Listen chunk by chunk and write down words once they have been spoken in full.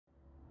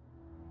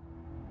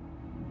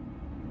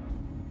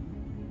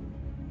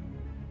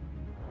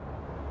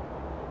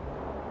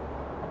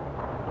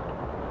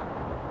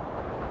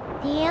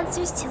the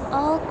answers to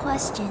all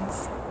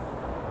questions.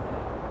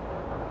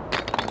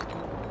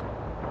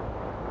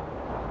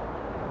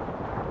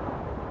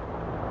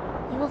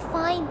 You will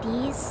find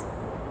these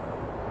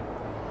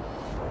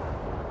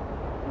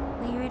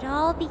where it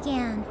all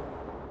began.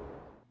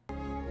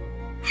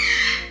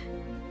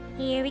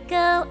 Here we go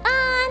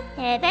on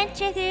an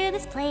adventure through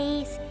this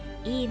place,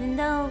 even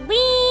though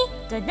we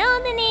don't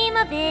know the name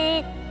of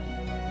it.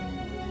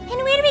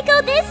 And where do we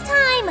go this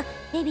time?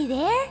 Maybe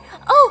there?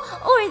 Oh,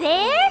 or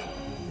there?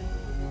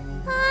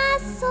 Ah,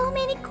 so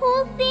many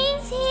cool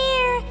things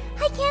here.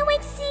 I can't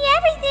wait to see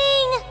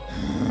everything.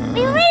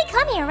 We've already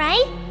come here,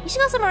 right? We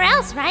should go somewhere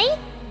else, right?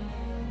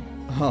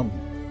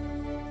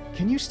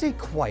 Can you stay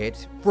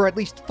quiet for at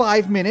least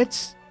 5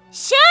 minutes?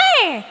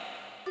 Sure!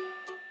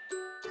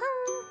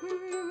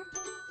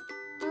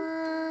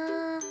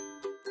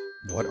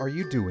 What are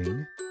you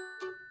doing?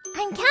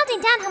 I'm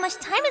counting down how much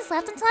time is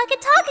left until I can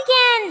talk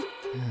again.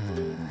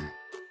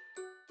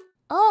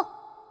 Oh.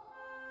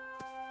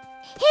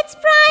 It's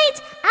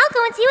bright! I'll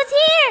go and see what's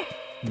here.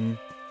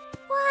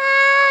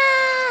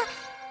 Wow!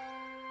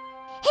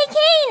 Hey,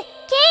 Kane!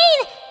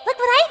 Kane! Look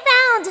what I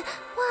found!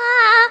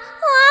 Wow!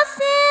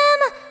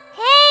 Awesome!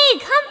 Hey,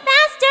 come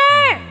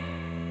faster!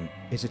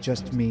 Is it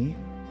just me?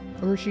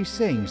 Or is she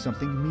saying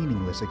something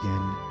meaningless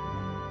again?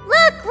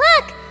 Look!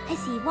 Look! I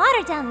see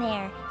water down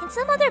there, and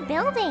some other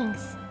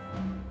buildings.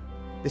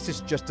 This is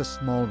just a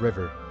small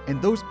river,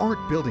 and those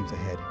aren't buildings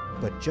ahead,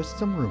 but just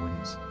some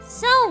ruins.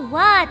 So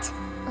what?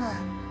 Ugh,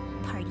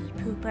 party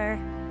pooper.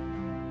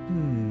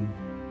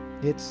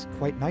 It's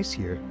quite nice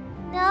here.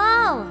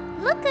 No,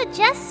 look who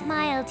just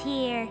smiled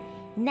here.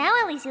 Now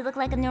at least you look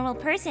like a normal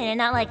person and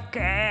not like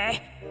grrr.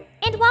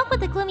 And walk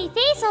with a gloomy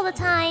face all the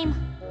time.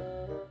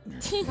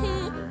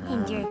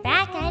 And you're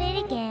back at it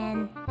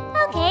again.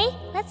 Okay,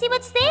 let's see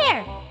what's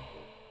there.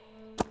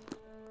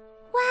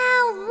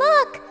 Wow,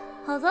 look!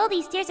 Although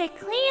these stairs are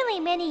clearly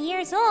many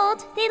years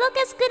old, they look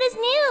as good as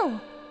new.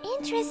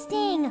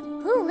 Interesting.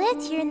 Who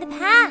lived here in the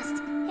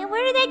past? And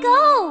where did they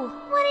go?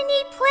 What a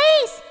neat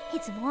place!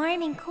 It's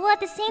warm and cool at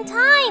the same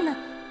time.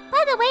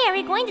 By the way, are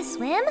we going to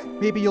swim?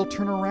 Maybe you'll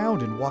turn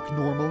around and walk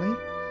normally?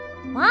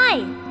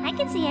 Why? I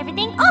can see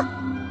everything. Oh!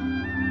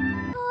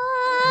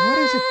 What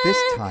is it this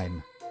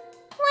time?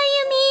 What do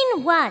you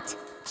mean, what?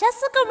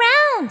 Just look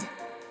around.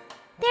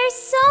 There's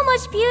so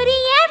much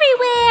beauty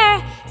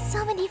everywhere!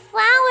 So many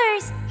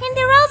flowers, and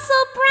they're all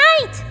so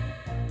bright!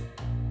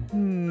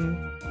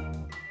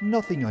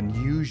 Nothing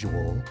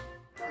unusual.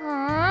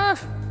 La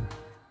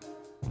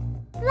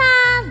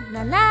la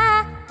la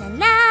la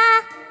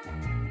la.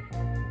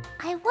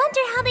 I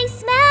wonder how they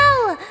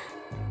smell!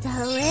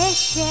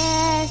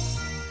 Delicious!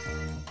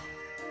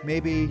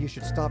 Maybe you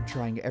should stop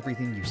trying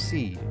everything you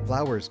see.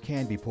 Flowers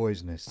can be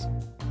poisonous.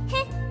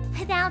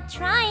 Without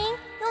trying,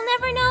 you'll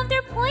never know if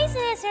they're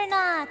poisonous or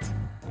not.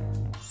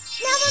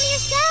 Smell them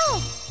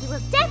yourself! You will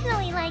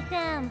definitely like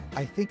them.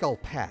 I think I'll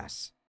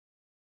pass.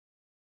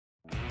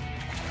 Come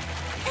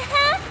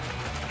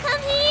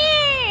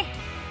here!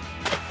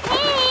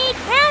 Hey,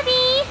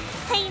 Krabby!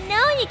 I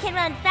know you can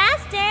run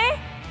faster.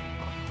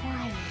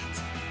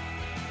 Quiet.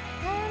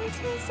 Come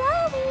to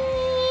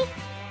Zoe.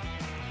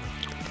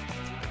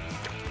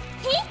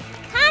 Hey,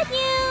 caught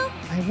you!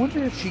 I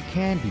wonder if she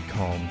can be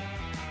calm.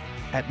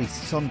 At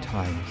least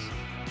sometimes.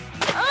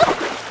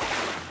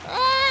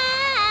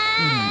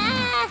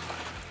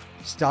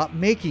 Stop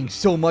making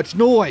so much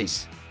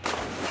noise!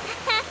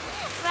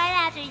 Right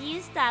after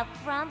you stop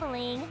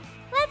grumbling.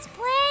 Let's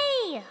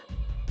play!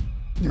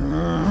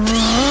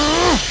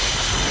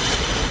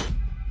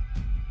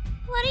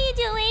 What are you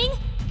doing?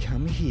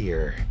 Come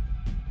here.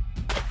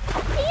 Do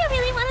you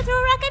really want to throw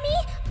a rock at me?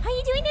 Are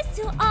you doing this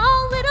to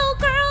all little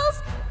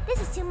girls?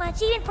 This is too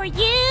much even for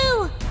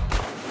you!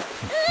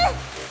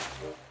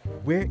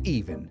 We're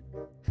even.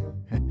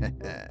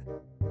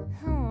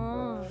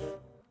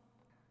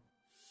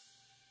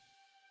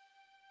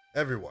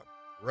 Everyone,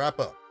 wrap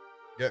up.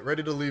 Get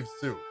ready to leave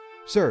soon.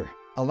 Sir,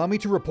 allow me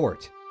to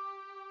report.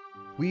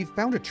 We've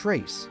found a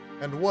trace.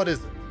 And what is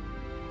it?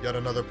 Yet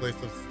another place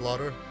of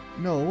slaughter?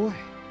 No,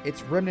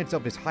 it's remnants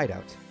of his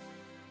hideout.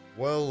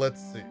 Well,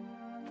 let's see.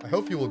 I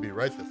hope you will be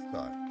right this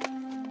time.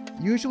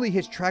 Usually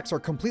his tracks are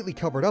completely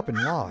covered up and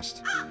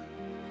lost.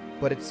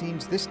 But it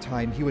seems this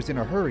time he was in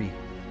a hurry.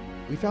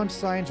 We found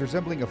signs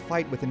resembling a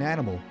fight with an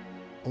animal,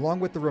 along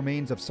with the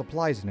remains of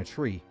supplies in a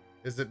tree.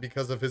 Is it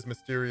because of his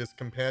mysterious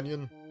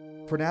companion?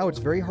 For now, it's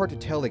very hard to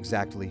tell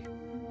exactly.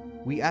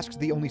 We asked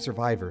the only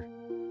survivor.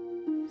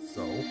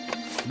 So?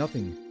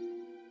 Nothing.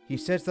 He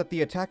says that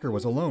the attacker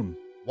was alone.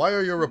 Why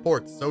are your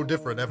reports so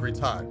different every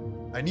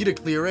time? I need a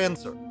clear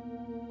answer.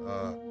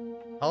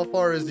 How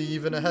far is he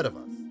even ahead of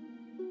us?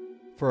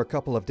 For a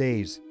couple of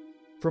days.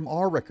 From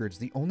our records,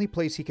 the only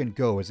place he can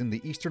go is in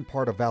the eastern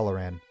part of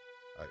Valoran.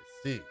 I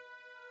see.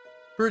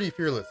 Pretty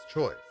fearless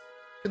choice,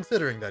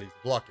 considering that he's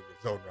blocking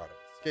his own route of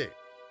escape.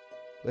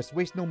 Let's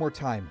waste no more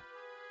time.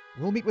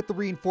 We'll meet with the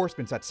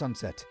reinforcements at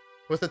sunset.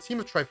 With a team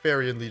of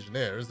Trifarian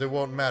legionnaires, it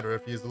won't matter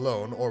if he is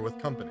alone or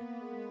with company.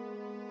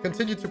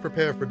 Continue to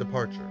prepare for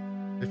departure.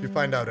 If you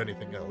find out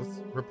anything else,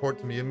 report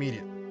to me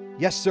immediately.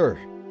 Yes, sir.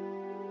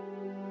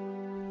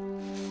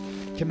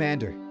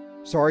 Commander,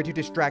 sorry to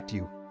distract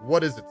you.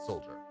 What is it,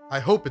 soldier? I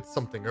hope it's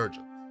something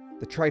urgent.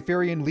 The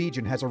Trifarian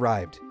Legion has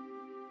arrived.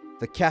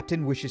 The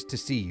captain wishes to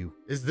see you.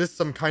 Is this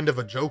some kind of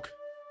a joke?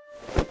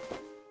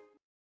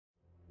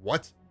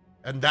 What?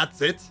 And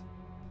that's it?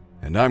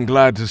 And I'm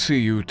glad to see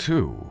you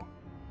too.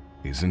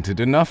 Isn't it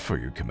enough for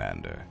you,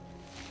 Commander?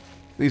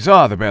 These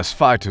are the best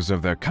fighters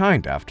of their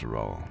kind, after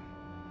all.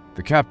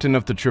 The captain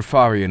of the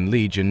Trifarian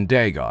Legion,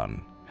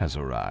 Dagon, has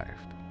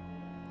arrived.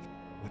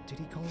 What did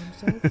he call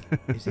himself?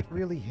 Is it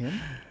really him?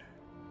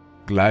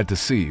 Glad to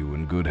see you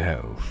in good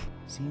health.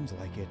 Seems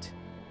like it.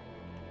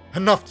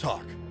 Enough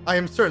talk. I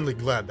am certainly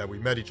glad that we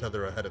met each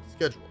other ahead of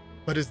schedule.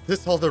 But is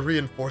this all the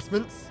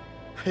reinforcements?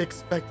 I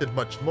expected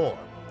much more.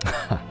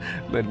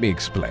 Let me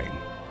explain.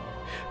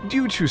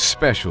 Due to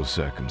special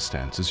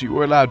circumstances, you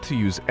were allowed to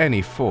use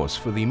any force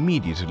for the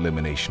immediate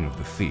elimination of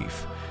the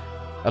thief,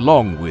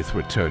 along with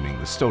returning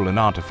the stolen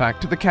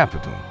artifact to the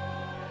capital.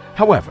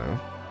 However,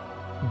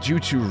 due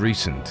to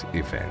recent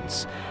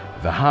events,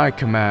 the High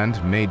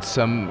Command made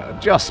some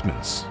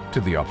adjustments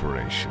to the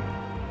operation.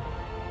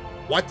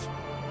 What?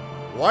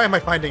 Why am I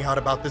finding out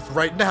about this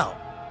right now?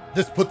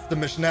 This puts the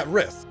mission at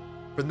risk.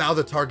 For now,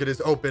 the target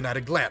is open at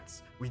a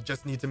glance. We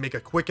just need to make a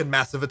quick and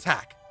massive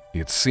attack.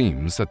 It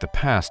seems that the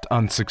past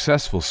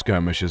unsuccessful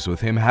skirmishes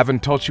with him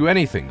haven't taught you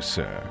anything,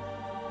 sir.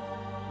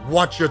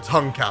 Watch your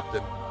tongue,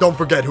 Captain. Don't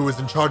forget who is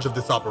in charge of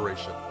this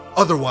operation.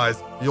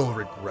 Otherwise, you'll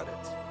regret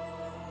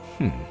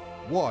it.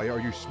 Why are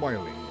you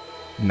smiling?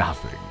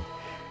 Nothing.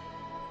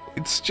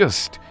 It's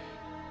just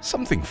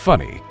something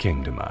funny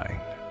came to mind.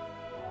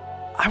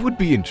 I would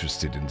be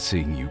interested in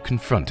seeing you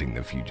confronting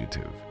the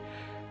fugitive.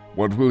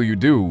 What will you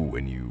do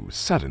when you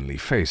suddenly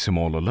face him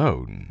all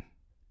alone?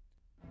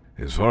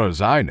 As far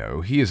as I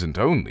know, he isn't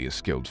only a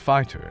skilled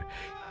fighter.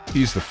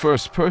 He's the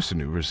first person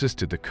who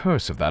resisted the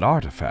curse of that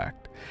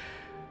artifact.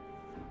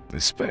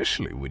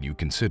 Especially when you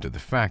consider the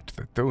fact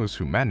that those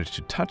who managed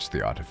to touch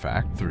the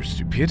artifact through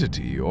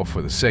stupidity or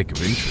for the sake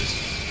of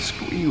interest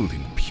squealed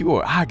in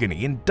pure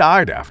agony and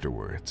died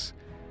afterwards.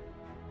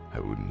 I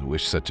wouldn't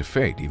wish such a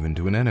fate even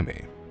to an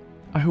enemy.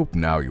 I hope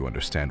now you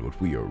understand what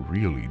we are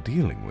really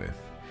dealing with.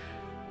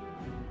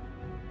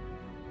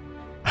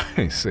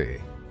 I see.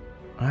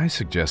 I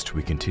suggest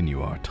we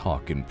continue our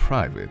talk in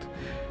private.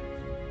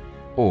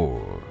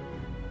 Or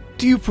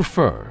do you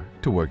prefer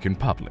to work in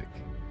public?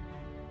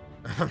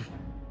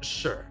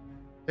 Sure,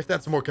 if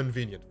that's more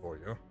convenient for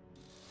you.